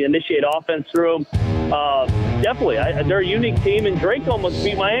to initiate offense through him. Definitely, they're a unique team, and Drake almost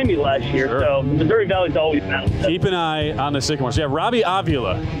beat Miami last year. Sure. So Missouri Valley's always battle. Keep an eye on the Sycamores. Yeah, Robbie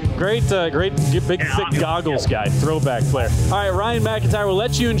Avila, great, big, thick goggles guy, throwback player. All right, Ryan McIntyre, we'll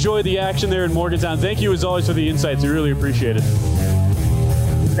let you enjoy the action there in Morgantown. Thank you as always for the insights. We really appreciate it.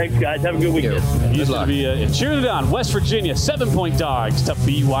 Thanks, guys. Have a good weekend. He's going to be cheering it on. West Virginia, 7-point dogs to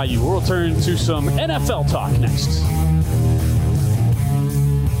BYU. We'll turn to some NFL talk next.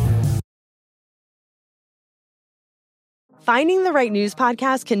 Finding the right news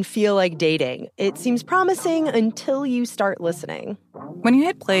podcast can feel like dating. It seems promising until you start listening. When you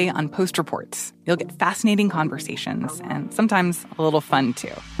hit play on Post Reports, you'll get fascinating conversations and sometimes a little fun,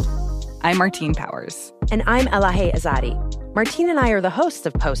 too. I'm Martine Powers. And I'm Elahe Azadi. Martine and I are the hosts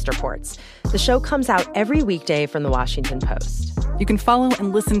of Post Reports. The show comes out every weekday from the Washington Post. You can follow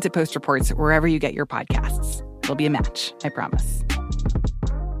and listen to Post Reports wherever you get your podcasts. It'll be a match, I promise.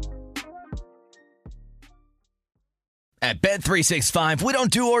 At Bet365, we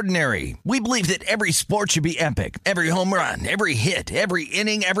don't do ordinary. We believe that every sport should be epic. Every home run, every hit, every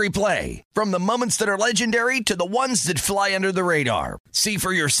inning, every play. From the moments that are legendary to the ones that fly under the radar. See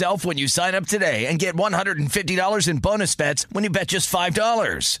for yourself when you sign up today and get $150 in bonus bets when you bet just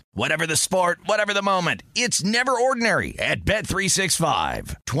 $5. Whatever the sport, whatever the moment, it's never ordinary at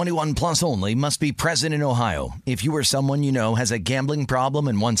Bet365. 21 plus only. Must be present in Ohio. If you or someone you know has a gambling problem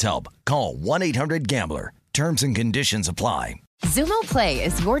and wants help, call 1-800-GAMBLER. Terms and conditions apply. Xumo Play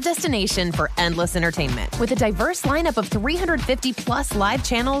is your destination for endless entertainment. With a diverse lineup of 350 plus live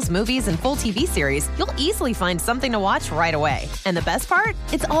channels, movies, and full TV series, you'll easily find something to watch right away. And the best part?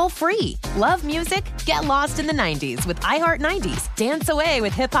 It's all free. Love music? Get lost in the 90s with iHeart 90s, dance away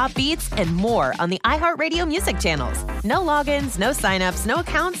with hip-hop beats, and more on the iHeartRadio music channels. No logins, no signups, no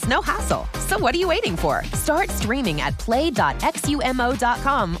accounts, no hassle. So what are you waiting for? Start streaming at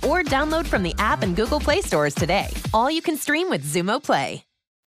play.xumo.com or download from the app and Google Play stores today. All you can stream with Xumo Play.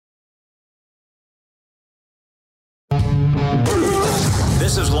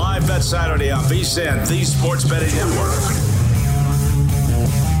 This is Live Bet Saturday on VSiN, the Sports Betting Network.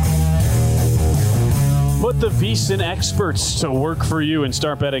 Put the VSiN experts to work for you and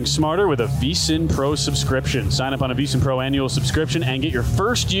start betting smarter with a VSiN Pro subscription. Sign up on a VSiN Pro annual subscription and get your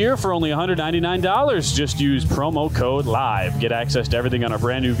first year for only $199. Just use promo code LIVE. Get access to everything on our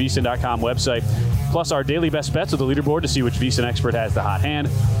brand new VSiN.com website, plus our daily best bets with the leaderboard to see which VSiN expert has the hot hand.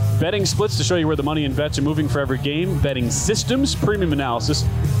 betting splits to show you where the money and bets are moving for every game, betting systems, premium analysis,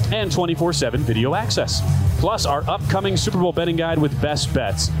 and 24/7 video access. Plus, our upcoming Super Bowl betting guide with best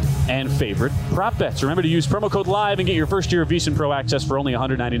bets and favorite prop bets. Remember to use promo code LIVE and get your first year of VSiN Pro access for only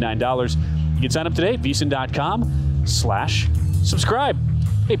 $199. You can sign up today at VSiN.com/subscribe.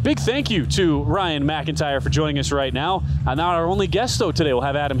 A big thank you to Ryan McIntyre for joining us right now. Not our only guest, though, today. We'll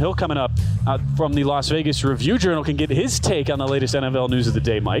have Adam Hill coming up from the Las Vegas Review-Journal. Can get his take on the latest NFL news of the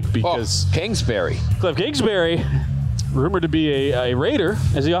day, Mike, because Kingsbury. Cliff Kingsbury, rumored to be a Raider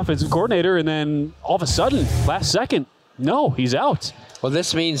as the offensive coordinator, and then all of a sudden, last second, no, he's out. Well,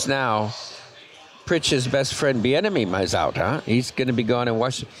 this means now Pritch's best friend Bieniemy is out, huh? He's going to be gone in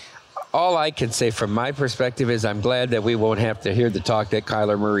Washington. All I can say from my perspective is I'm glad that we won't have to hear the talk that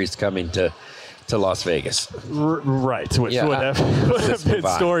Kyler Murray's coming to Las Vegas. Right, which would have been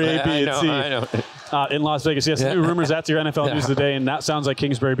story A, B, and C. I know. In Las Vegas. Yes, new rumors after your NFL news today, and that sounds like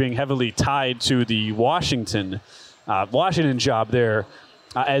Kingsbury being heavily tied to the Washington job there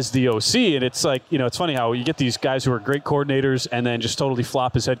as the OC. And it's like, it's funny how you get these guys who are great coordinators and then just totally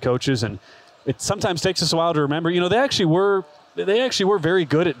flop as head coaches, and it sometimes takes us a while to remember. They actually were very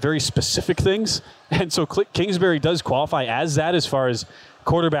good at very specific things. And so Kingsbury does qualify as that as far as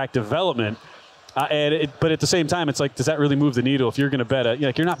quarterback development. But at the same time, it's like, does that really move the needle if you're going to bet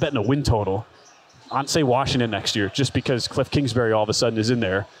you're not betting a win total on, say, Washington next year just because Cliff Kingsbury all of a sudden is in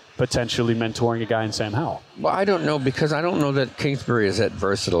there potentially mentoring a guy in Sam Howell? Well, I don't know, because I don't know that Kingsbury is that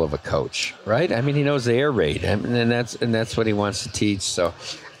versatile of a coach, right? I mean, he knows the air raid, and that's what he wants to teach. So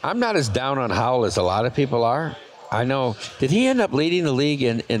I'm not as down on Howell as a lot of people are. I know. Did he end up leading the league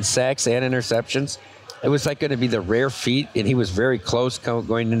in sacks and interceptions? It was like going to be the rare feat, and he was very close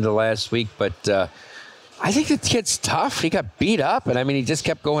going into last week. But I think the kid's tough. He got beat up, and he just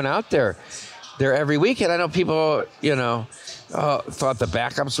kept going out there every week. And I know people, thought the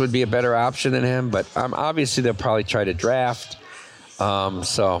backups would be a better option than him, but obviously they'll probably try to draft.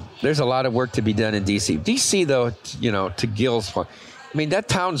 So there's a lot of work to be done in D.C. D.C., though, to Gil's point, that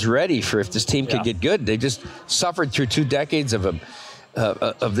town's ready for if this team could get good. They just suffered through 2 decades of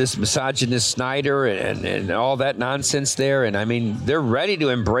this misogynist Snyder and all that nonsense there. And, they're ready to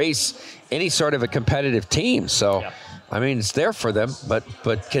embrace any sort of a competitive team. So, it's there for them.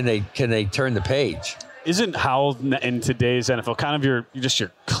 But can they turn the page? Isn't Howell in today's NFL kind of your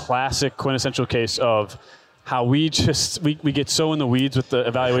classic quintessential case of how we get so in the weeds with the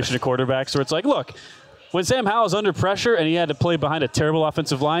evaluation of quarterbacks where it's like, look, when Sam Howell's under pressure and he had to play behind a terrible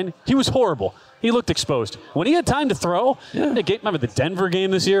offensive line, he was horrible. He looked exposed. When he had time to throw, remember the Denver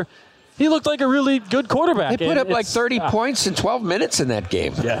game this year? He looked like a really good quarterback. They put up like 30 points in 12 minutes in that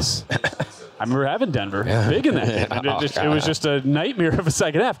game. Yes. I remember having Denver big in that game. It was just a nightmare of a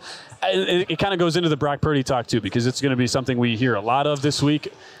second half. It kind of goes into the Brock Purdy talk, too, because it's going to be something we hear a lot of this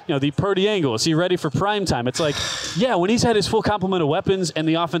week. The Purdy angle. Is he ready for prime time? It's like, when he's had his full complement of weapons and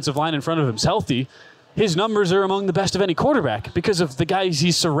the offensive line in front of him's healthy, his numbers are among the best of any quarterback because of the guys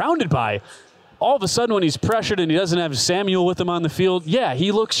he's surrounded by. All of a sudden, when he's pressured and he doesn't have Samuel with him on the field,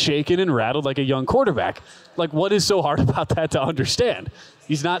 he looks shaken and rattled like a young quarterback. Like, what is so hard about that to understand?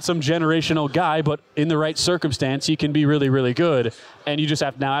 He's not some generational guy, but in the right circumstance, he can be really, really good. And you just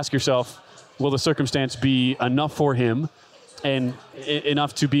have to now ask yourself, will the circumstance be enough for him and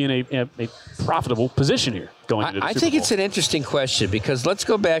enough to be in a profitable position here going into the Super Bowl? I think it's an interesting question because let's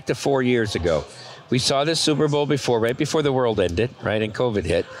go back to 4 years ago. We saw this Super Bowl right before the world ended, right, and COVID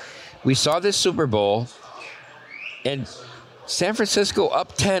hit. We saw this Super Bowl, and San Francisco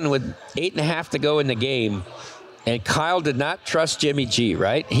up 10 with 8.5 to go in the game, and Kyle did not trust Jimmy G,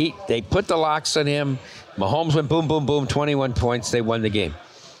 right? They put the locks on him. Mahomes went boom, boom, boom, 21 points. They won the game.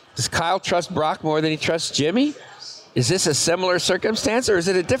 Does Kyle trust Brock more than he trusts Jimmy? Is this a similar circumstance, or is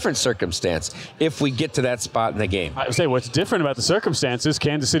it a different circumstance if we get to that spot in the game? I would say what's different about the circumstances,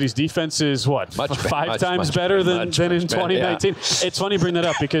 Kansas City's defense is five times better than in 2019. Yeah. It's funny you bring that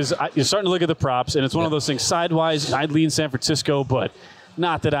up because you're starting to look at the props, and it's one of those things. Sidewise, I'd lean San Francisco, but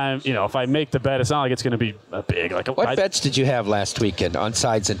not that I'm, if I make the bet, it's not like it's going to be a big. What bets did you have last weekend on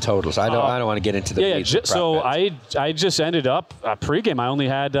sides and totals? I don't want to get into the weeds. So I just ended up pregame. I only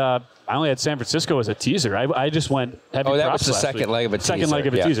had San Francisco as a teaser. I just went heavy props. Oh, that was the second leg of a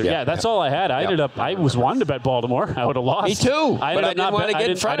teaser. Yeah, that's all I had. I was wanting to bet Baltimore. I would have lost. Me too. I didn't want to get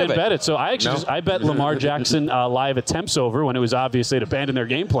in front of it. I didn't bet it. So I bet Lamar Jackson live attempts over when it was obvious they'd abandoned their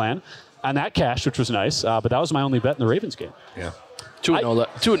game plan. And that cashed, which was nice. But that was my only bet in the Ravens game. Yeah.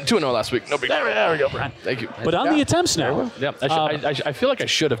 2-0 last week. No big deal. There we go, Brian. Thank you. But on the attempts now. Yeah, I feel like I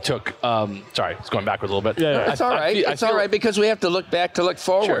should have took. Sorry, it's going backwards a little bit. Yeah. It's all right. It's all right because we have to look back to look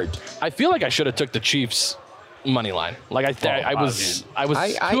forward. Sure. I feel like I should have took the Chiefs money line. Like I was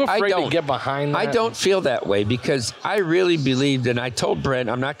too afraid to get behind that. I don't feel that way because I really believed, and I told Brent,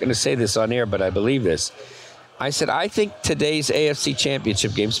 I'm not going to say this on air, but I believe this. I said, I think today's AFC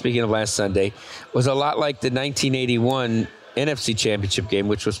Championship game, speaking of last Sunday, was a lot like the 1981 NFC Championship game,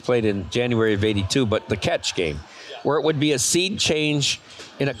 which was played in January of 82, but the catch game, where it would be a seed change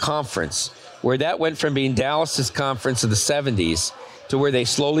in a conference, where that went from being Dallas's conference of the 70s to where they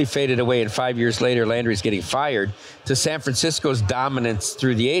slowly faded away, and 5 years later, Landry's getting fired, to San Francisco's dominance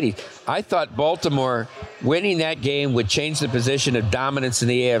through the 80s. I thought Baltimore winning that game would change the position of dominance in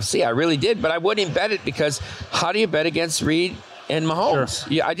the AFC. I really did, but I wouldn't even bet it because how do you bet against Reed and Mahomes?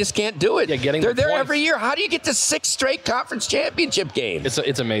 Sure. Yeah, I just can't do it. Yeah, They're there every year. How do you get to 6 straight conference championship games?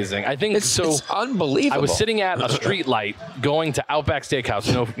 It's amazing. I think it's unbelievable. I was sitting at a street light going to Outback Steakhouse.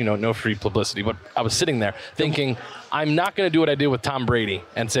 No free publicity, but I was sitting there thinking, I'm not going to do what I did with Tom Brady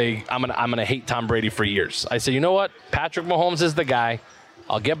and say I'm gonna hate Tom Brady for years. I say, you know what? Patrick Mahomes is the guy.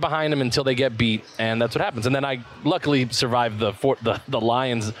 I'll get behind him until they get beat, and that's what happens. And then I luckily survived the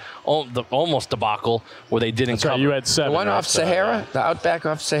Lions almost debacle where they didn't cover. Right, you had 7. The one off Sahara? The Outback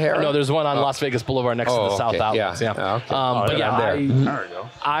off Sahara? No, there's one on Las Vegas Boulevard next to the South Outlets. Yeah.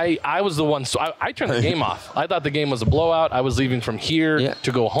 Okay. I was the one. So I turned the game off. I thought the game was a blowout. I was leaving from here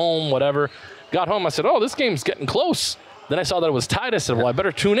to go home, whatever. Got home. I said, oh, this game's getting close. Then I saw that it was tied. I said, well, I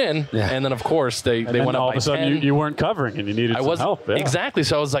better tune in. Yeah. And then, of course, they went up all by of a sudden 10. you weren't covering and you needed some help. Yeah. Exactly.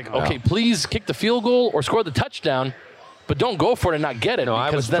 So I was like, okay, please kick the field goal or score the touchdown, but don't go for it and not get it. No,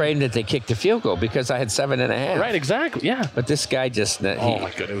 I was praying that they kicked the field goal because I had 7.5. Right, exactly, yeah. But this guy just... oh,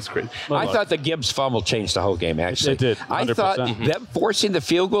 my God, it was crazy. I thought the Gibbs fumble changed the whole game, actually. It did, 100%. I thought them forcing the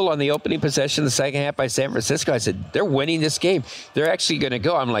field goal on the opening possession the second half by San Francisco, I said, they're winning this game. They're actually going to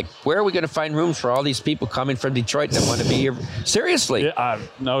go. I'm like, where are we going to find rooms for all these people coming from Detroit that want to be here? Seriously. Yeah,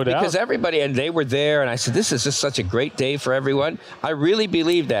 no doubt. Because everybody, and they were there, and I said, this is just such a great day for everyone. I really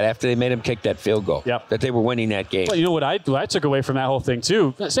believed that after they made him kick that field goal, that they were winning that game. Well, you know what I took away from that whole thing,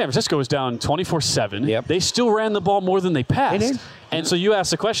 too? San Francisco was down 24-7. Yep. They still ran the ball more than they passed. They did. And so you asked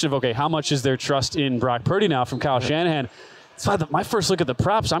the question of, okay, how much is their trust in Brock Purdy now from Kyle Shanahan? So my first look at the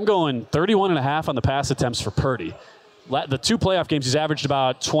props, I'm going 31.5 on the pass attempts for Purdy. The 2 playoff games, he's averaged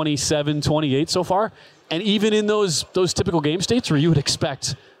about 27, 28 so far. And even in those typical game states where you would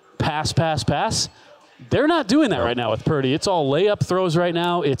expect pass, they're not doing that right now with Purdy. It's all layup throws right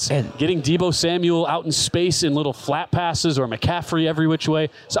now. It's getting Deebo Samuel out in space in little flat passes or McCaffrey every which way.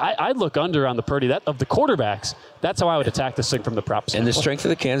 So I'd look under on the Purdy. That of the quarterbacks, that's how I would attack this thing from the props. And the strength of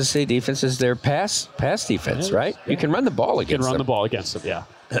the Kansas City defense is their pass defense, right? You can run the ball against them. You can run the ball against them, yeah.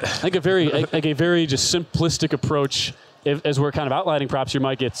 I think a very just simplistic approach, as we're kind of outlining props here,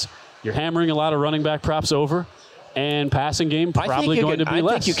 Mike, you're hammering a lot of running back props over. And passing game probably going to be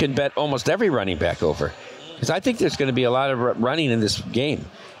less. I think you can bet almost every running back over, because I think there's going to be a lot of running in this game.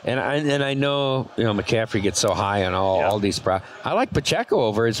 And I know McCaffrey gets so high on all these props. I like Pacheco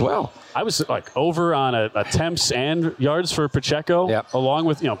over as well. I was like over on attempts and yards for Pacheco, along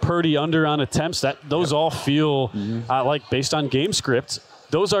with Purdy under on attempts. Those all feel like based on game script.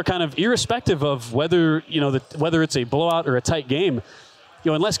 Those are kind of irrespective of whether whether it's a blowout or a tight game.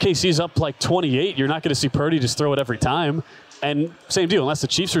 Unless KC's up like 28, you're not going to see Purdy just throw it every time. And same deal, unless the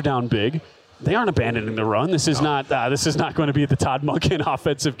Chiefs are down big, they aren't abandoning the run. This is not going to be the Todd Monken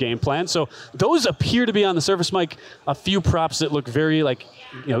offensive game plan. So those appear to be on the surface, Mike, a few props that look very like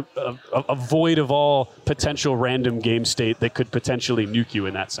a void of all potential random game state that could potentially nuke you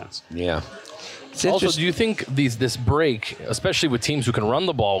in that sense. Yeah. Also, do you think this break, especially with teams who can run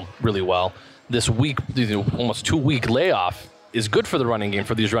the ball really well, this week, almost 2-week layoff, is good for the running game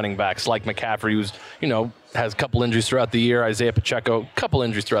for these running backs like McCaffrey, who's, has a couple injuries throughout the year, Isaiah Pacheco, a couple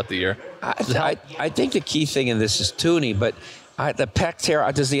injuries throughout the year. I think the key thing in this is Tooney, but the pec tear,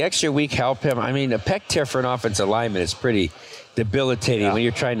 does the extra week help him? I mean, a pec tear for an offensive lineman is pretty debilitating when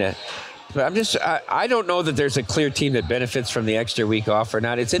you're trying to... But I don't know that there's a clear team that benefits from the extra week off or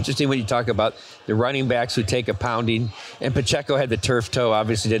not. It's interesting when you talk about the running backs who take a pounding, and Pacheco had the turf toe,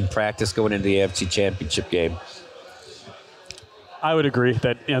 obviously didn't practice going into the AFC Championship game. I would agree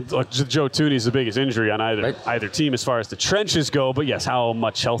that Joe Tooney is the biggest injury on either team as far as the trenches go. But yes, how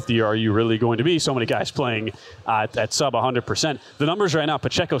much healthier are you really going to be? So many guys playing at sub 100%. The numbers right now: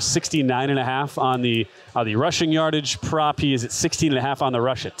 Pacheco 69.5 on the rushing yardage prop. He is at 16.5 on the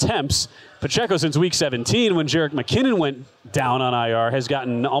rush attempts. Pacheco, since week 17, when Jerick McKinnon went down on IR, has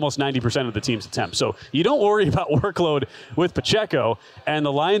gotten almost 90% of the team's attempts. So you don't worry about workload with Pacheco. And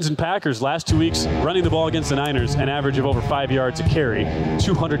the Lions and Packers last 2 weeks running the ball against the Niners, an average of over 5 yards a carry,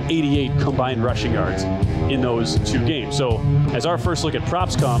 288 combined rushing yards in those 2 games. So as our first look at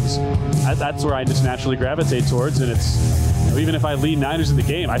props comes, that's where I just naturally gravitate towards. And it's, even if I lead Niners in the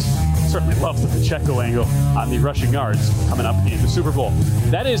game, I certainly love the Pacheco angle on the rushing yards coming up in the Super Bowl.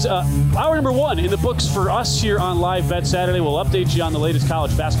 That is hour number 1 in the books for us here on Live Bet Saturday. We'll update you on the latest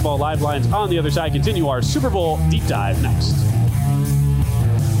college basketball live lines on the other side. Continue our Super Bowl deep dive next.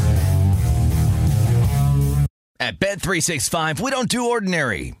 At Bet365, we don't do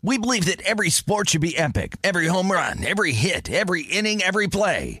ordinary. We believe that every sport should be epic. Every home run, every hit, every inning, every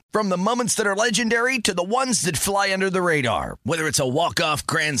play. From the moments that are legendary to the ones that fly under the radar. Whether it's a walk-off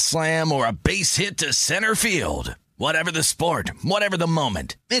grand slam or a base hit to center field. Whatever the sport, whatever the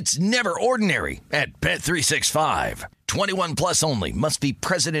moment. It's never ordinary at Bet365. 21 plus only. Must be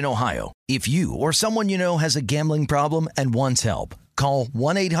present in Ohio. If you or someone you know has a gambling problem and wants help, call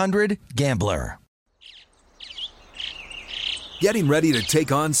 1-800-GAMBLER. Getting ready to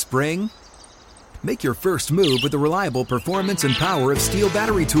take on spring? Make your first move with the reliable performance and power of Steel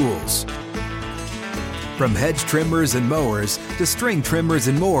battery tools. From hedge trimmers and mowers to string trimmers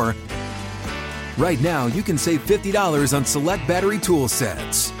and more, right now you can save $50 on select battery tool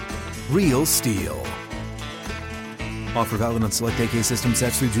sets. Real Steel. Offer valid on select AK system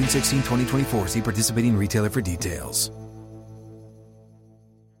sets through June 16, 2024. See participating retailer for details.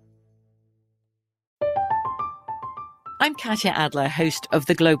 I'm Katya Adler, host of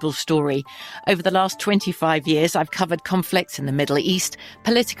The Global Story. Over the last 25 years, I've covered conflicts in the Middle East,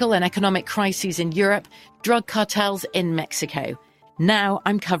 political and economic crises in Europe, drug cartels in Mexico. Now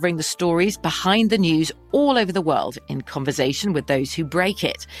I'm covering the stories behind the news all over the world in conversation with those who break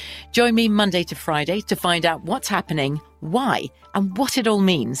it. Join me Monday to Friday to find out what's happening, why, and what it all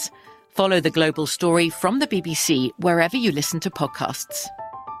means. Follow The Global Story from the BBC wherever you listen to podcasts.